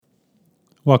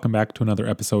Welcome back to another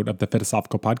episode of the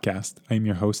Philosophical Podcast. I am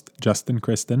your host, Justin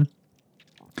Kristen.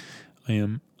 I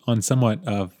am on somewhat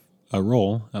of a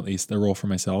roll, at least a role for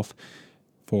myself,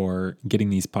 for getting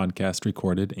these podcasts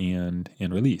recorded and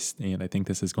released. And I think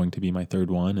this is going to be my third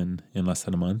one in less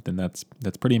than a month, and that's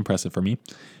pretty impressive for me.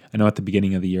 I know at the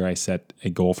beginning of the year I set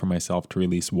a goal for myself to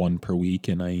release one per week,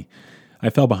 and I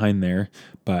fell behind there.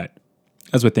 But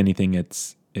as with anything,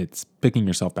 it's picking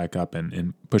yourself back up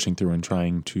and pushing through and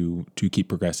trying to keep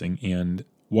progressing. And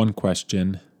one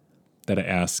question that I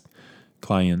ask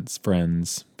clients,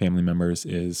 friends, family members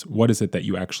is, what is it that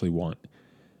you actually want?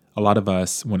 A lot of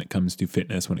us, when it comes to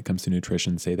fitness, when it comes to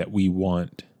nutrition, say that we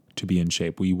want to be in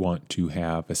shape. We want to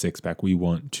have a six-pack. We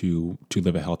want to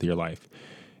live a healthier life.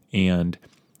 And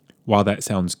while that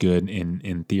sounds good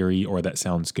in theory, or that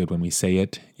sounds good when we say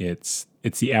it, it's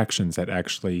the actions that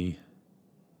actually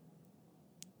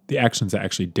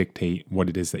dictate what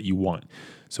it is that you want.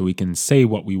 So we can say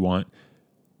what we want,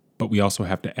 but we also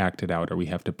have to act it out, or we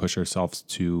have to push ourselves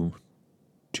to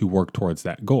work towards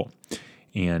that goal.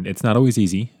 And it's not always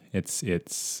easy.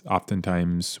 It's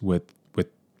oftentimes with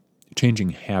changing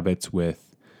habits,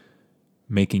 with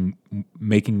making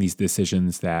these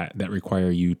decisions that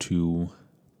require you to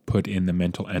put in the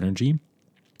mental energy.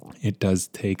 It does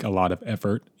take a lot of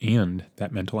effort and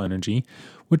that mental energy,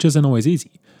 which isn't always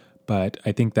easy. But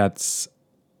I think that's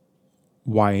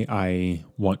why I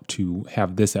want to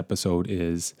have this episode,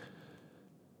 is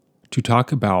to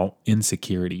talk about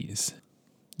insecurities.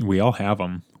 We all have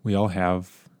them. We all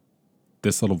have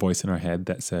this little voice in our head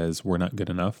that says we're not good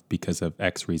enough because of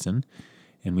X reason.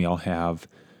 And we all have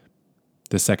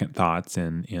the second thoughts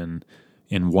and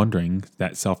wondering,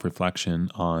 that self-reflection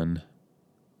on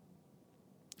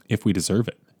if we deserve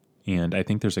it. And I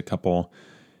think there's a couple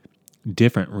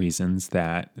different reasons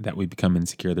that we become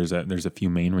insecure. There's a few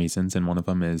main reasons, and one of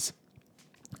them is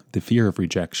the fear of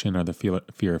rejection, or the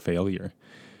fear of failure.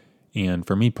 And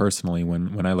for me personally,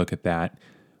 when I look at that,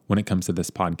 when it comes to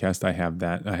this podcast, I have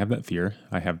that fear.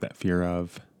 I have that fear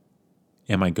of,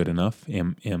 am I good enough?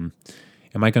 Am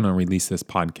I going to release this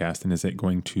podcast, and is it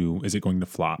going to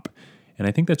flop? And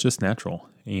I think that's just natural.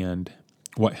 And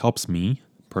what helps me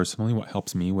personally, what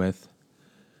helps me with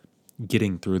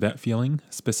getting through that feeling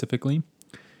specifically,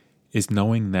 is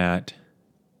knowing that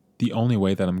the only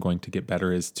way that I'm going to get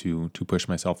better is to push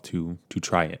myself to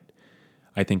try it.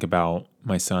 I think about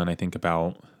my son. I think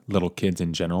about little kids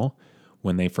in general.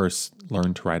 When they first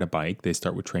learn to ride a bike, they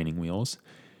start with training wheels.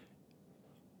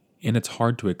 And it's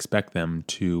hard to expect them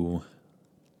to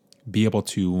be able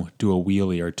to do a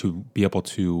wheelie, or to be able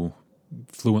to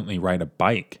fluently ride a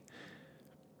bike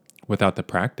without the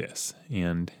practice.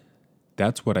 And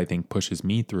that's what I think pushes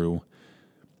me through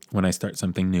when I start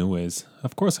something new, is,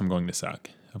 of course I'm going to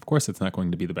suck. Of course it's not going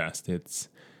to be the best. It's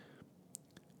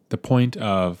the point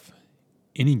of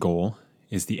any goal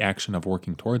is the action of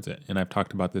working towards it. And I've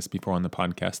talked about this before on the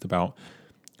podcast about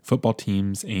football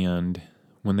teams, and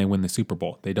when they win the Super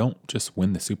Bowl, they don't just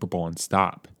win the Super Bowl and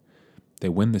stop. They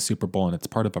win the Super Bowl, and it's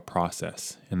part of a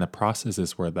process. And the process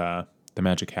is where the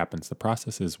magic happens. The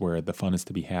process is where the fun is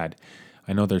to be had.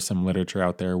 I know there's some literature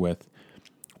out there with,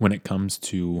 when it comes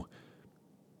to,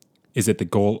 is it the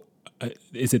goal,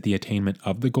 is it the attainment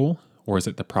of the goal, or is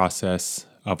it the process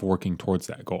of working towards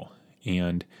that goal?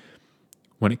 And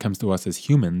when it comes to us as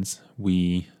humans,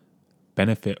 we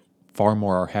benefit far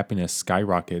more. Our happiness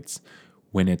skyrockets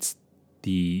when it's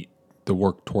the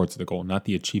work towards the goal, not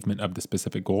the achievement of the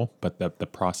specific goal, but the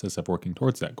process of working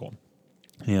towards that goal.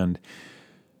 And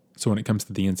so when it comes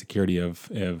to the insecurity of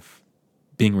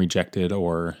being rejected,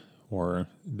 or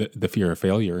the fear of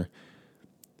failure,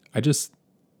 I just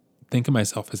think of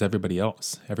myself as everybody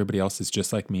else. Everybody else is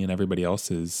just like me, and everybody else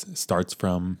starts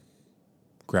from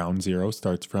ground zero,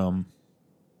 starts from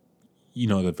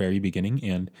the very beginning,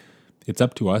 and it's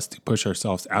up to us to push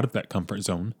ourselves out of that comfort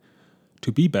zone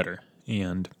to be better.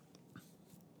 And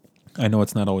I know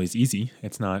it's not always easy.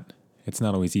 It's not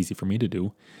always easy for me to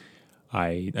do.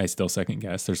 I still second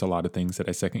guess. There's a lot of things that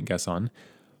I second guess on,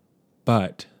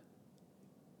 but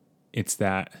it's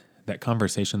that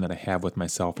conversation that I have with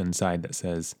myself inside that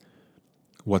says,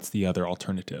 what's the other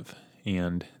alternative?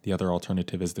 And the other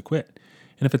alternative is to quit.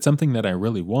 And if it's something that I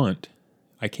really want,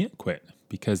 I can't quit,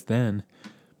 because then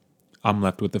I'm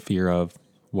left with the fear of,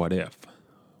 what if?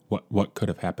 What could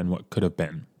have happened? What could have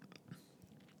been?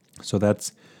 So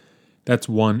that's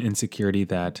one insecurity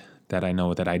that I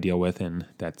know that I deal with, and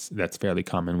that's fairly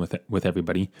common with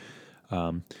everybody.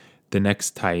 The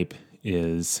next type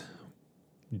is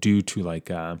due to like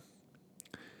a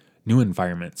new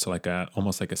environment, so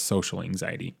almost like a social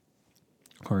anxiety,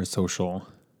 or a social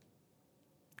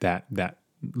that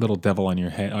little devil on your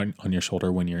head, on your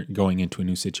shoulder when you're going into a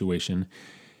new situation,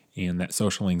 and that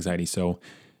social anxiety. So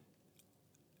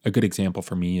a good example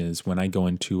for me is when I go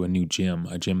into a new gym,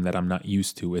 a gym that I'm not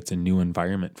used to. It's a new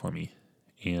environment for me,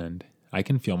 and I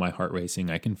can feel my heart racing.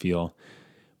 I can feel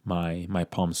my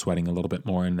palms sweating a little bit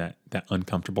more, and that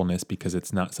uncomfortableness, because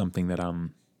it's not something that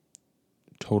I'm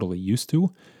totally used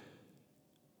to.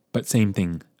 But same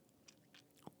thing,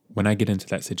 when I get into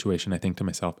that situation, I think to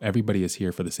myself, everybody is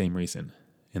here for the same reason.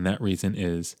 And that reason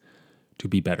is to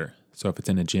be better. So if it's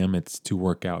in a gym, it's to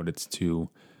work out, it's to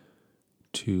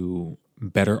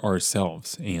better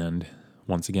ourselves. And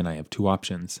once again, I have two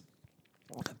options.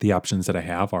 The options that I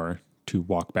have are to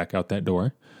walk back out that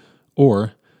door,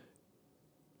 or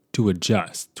to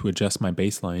adjust my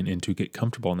baseline and to get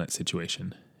comfortable in that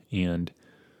situation. And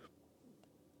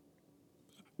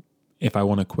if I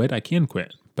want to quit, I can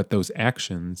quit. But those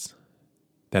actions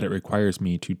that it requires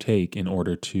me to take in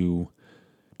order to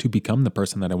become the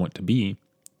person that I want to be,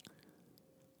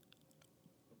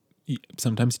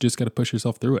 sometimes you just got to push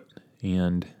yourself through it.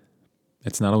 And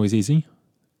it's not always easy.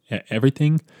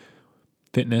 Everything,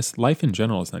 fitness, life in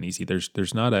general is not easy.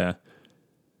 There's not a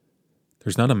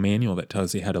manual that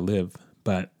tells you how to live,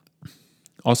 but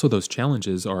also those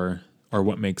challenges are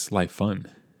what makes life fun.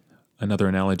 Another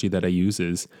analogy that I use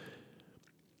is,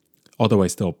 although I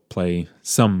still play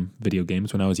some video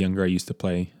games, when I was younger, I used to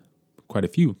play quite a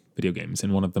few video games.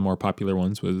 And one of the more popular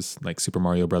ones was like Super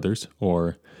Mario Brothers,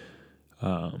 or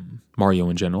Mario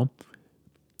in general.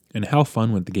 And how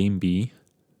fun would the game be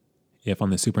if on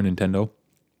the Super Nintendo,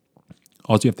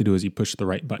 all you have to do is you push the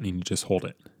right button and you just hold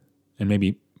it. And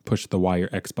maybe push the Y or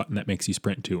X button that makes you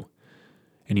sprint too.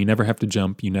 And you never have to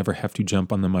jump. You never have to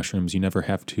jump on the mushrooms. You never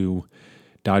have to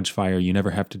dodge fire. You never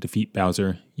have to defeat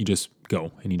Bowser. You just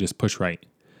go and you just push right.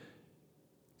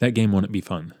 That game wouldn't be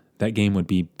fun. That game would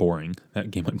be boring.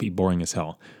 That game would be boring as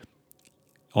hell.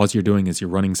 All you're doing is you're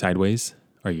running sideways,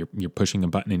 or you're pushing a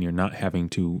button, and you're not having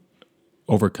to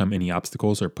overcome any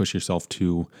obstacles or push yourself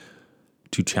to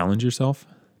challenge yourself.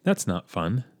 That's not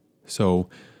fun. So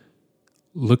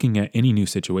looking at any new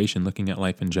situation, looking at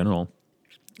life in general,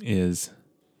 it's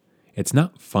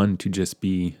not fun to just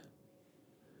be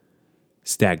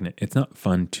stagnant. It's not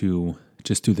fun to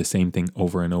just do the same thing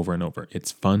over and over and over.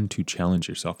 It's fun to challenge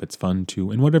yourself. It's fun to,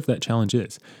 and whatever that challenge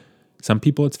is. Some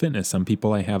people it's fitness. Some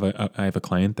people, I have a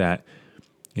client that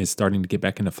is starting to get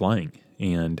back into flying,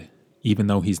 and even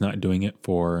though he's not doing it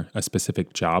for a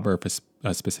specific job or for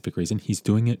a specific reason, he's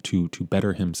doing it to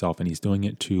better himself, and he's doing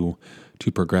it to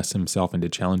progress himself and to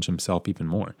challenge himself even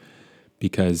more,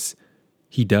 because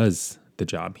he does the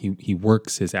job. He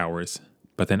works his hours,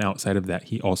 but then outside of that,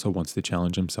 he also wants to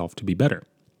challenge himself to be better.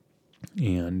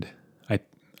 And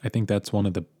I think that's one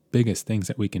of the biggest things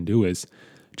that we can do is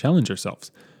challenge ourselves.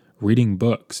 Reading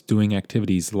books, doing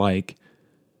activities like,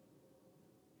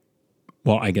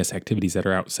 well, I guess activities that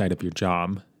are outside of your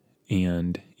job,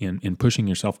 and pushing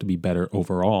yourself to be better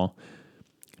overall,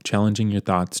 challenging your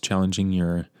thoughts, challenging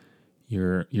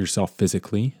yourself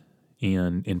physically,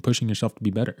 and pushing yourself to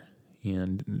be better.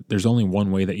 And there's only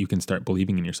one way that you can start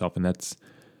believing in yourself, and that's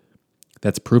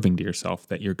proving to yourself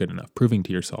that you're good enough, proving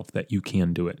to yourself that you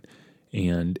can do it.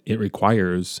 And it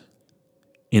requires,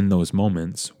 in those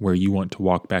moments where you want to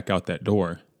walk back out that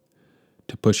door,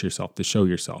 to push yourself, to show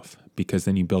yourself, because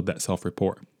then you build that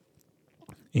self-rapport.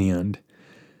 And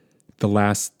the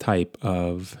last type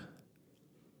of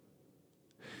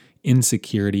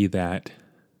insecurity that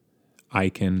I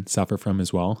can suffer from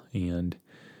as well, and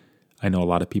I know a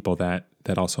lot of people that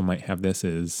also might have this,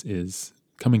 is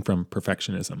coming from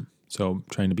perfectionism. So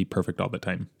trying to be perfect all the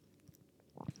time.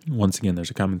 Once again,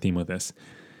 there's a common theme with this.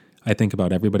 I think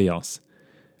about everybody else.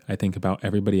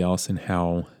 And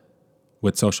how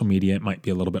with social media, it might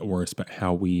be a little bit worse, but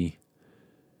how we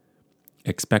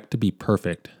expect to be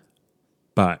perfect,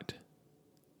 but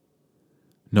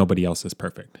nobody else is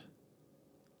perfect.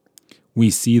 We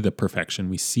see the perfection.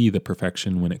 We see the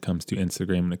perfection when it comes to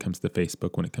Instagram, when it comes to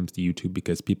Facebook, when it comes to YouTube,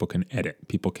 because people can edit,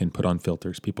 people can put on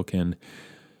filters, people can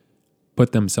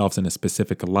put themselves in a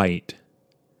specific light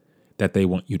that they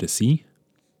want you to see.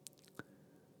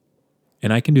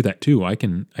 And I can do that too. I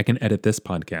can edit this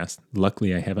podcast.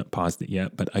 Luckily, I haven't paused it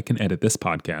yet, but I can edit this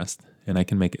podcast and I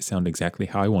can make it sound exactly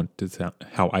how I want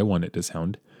it to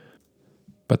sound.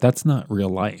 But that's not real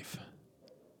life.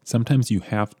 Sometimes you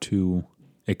have to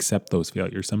accept those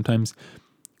failures. Sometimes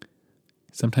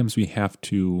we have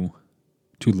to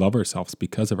love ourselves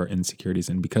because of our insecurities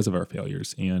and because of our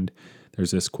failures. And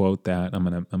there's this quote that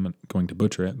I'm going to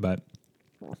butcher it, but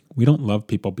we don't love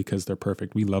people because they're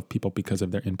perfect. We love people because of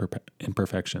their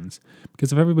imperfections.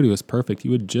 Because if everybody was perfect,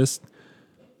 you would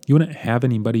you wouldn't have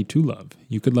anybody to love.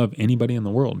 You could love anybody in the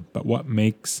world, but what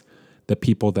makes the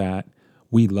people that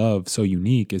we love so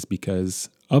unique is because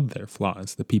of their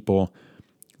flaws.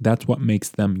 That's what makes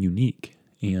them unique.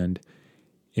 And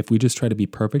if we just try to be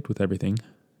perfect with everything,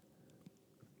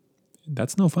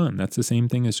 that's no fun. That's the same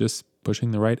thing as just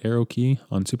pushing the right arrow key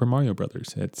on Super Mario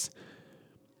Brothers. It's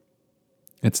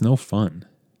no fun.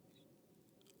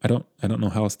 I don't know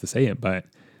how else to say it, but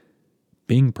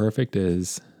being perfect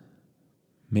is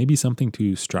maybe something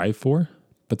to strive for,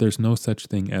 but there's no such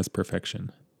thing as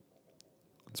perfection.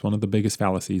 It's one of the biggest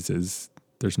fallacies is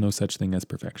there's no such thing as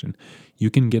perfection.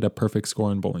 You can get a perfect score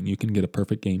in bowling. You can get a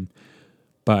perfect game,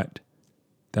 but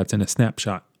that's in a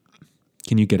snapshot.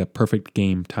 Can you get a perfect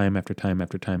game time after time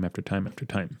after time after time after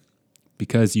time?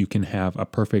 Because you can have a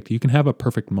perfect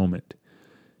moment.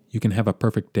 You can have a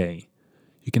perfect day.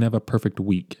 You can have a perfect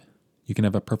week. You can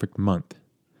have a perfect month.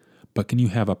 But can you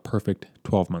have a perfect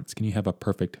 12 months? Can you have a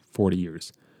perfect 40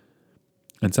 years?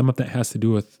 And some of that has to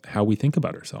do with how we think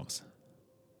about ourselves.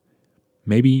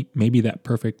 Maybe that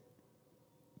perfect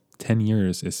 10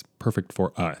 years is perfect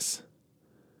for us.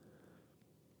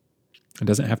 It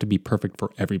doesn't have to be perfect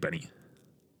for everybody.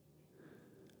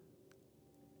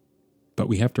 But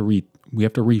we have to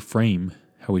reframe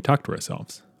how we talk to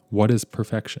ourselves. What is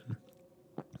perfection?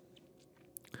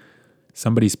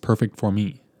 Somebody's perfect for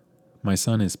me. My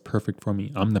son is perfect for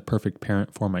me. I'm the perfect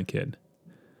parent for my kid.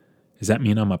 Does that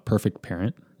mean I'm a perfect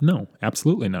parent? No,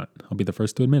 absolutely not. I'll be the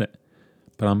first to admit it.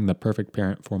 But I'm the perfect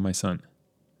parent for my son.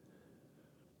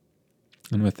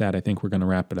 And with that, I think we're going to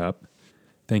wrap it up.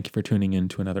 Thank you for tuning in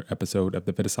to another episode of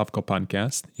the Philosophical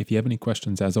Podcast. If you have any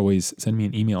questions, as always, send me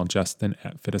an email,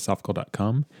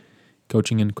 justin@philosophical.com.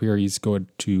 Coaching inquiries, go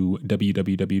to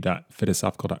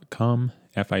www.philosophical.com,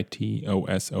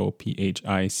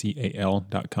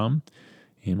 FITOSOPHICAL.com,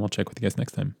 and we'll check with you guys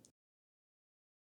next time.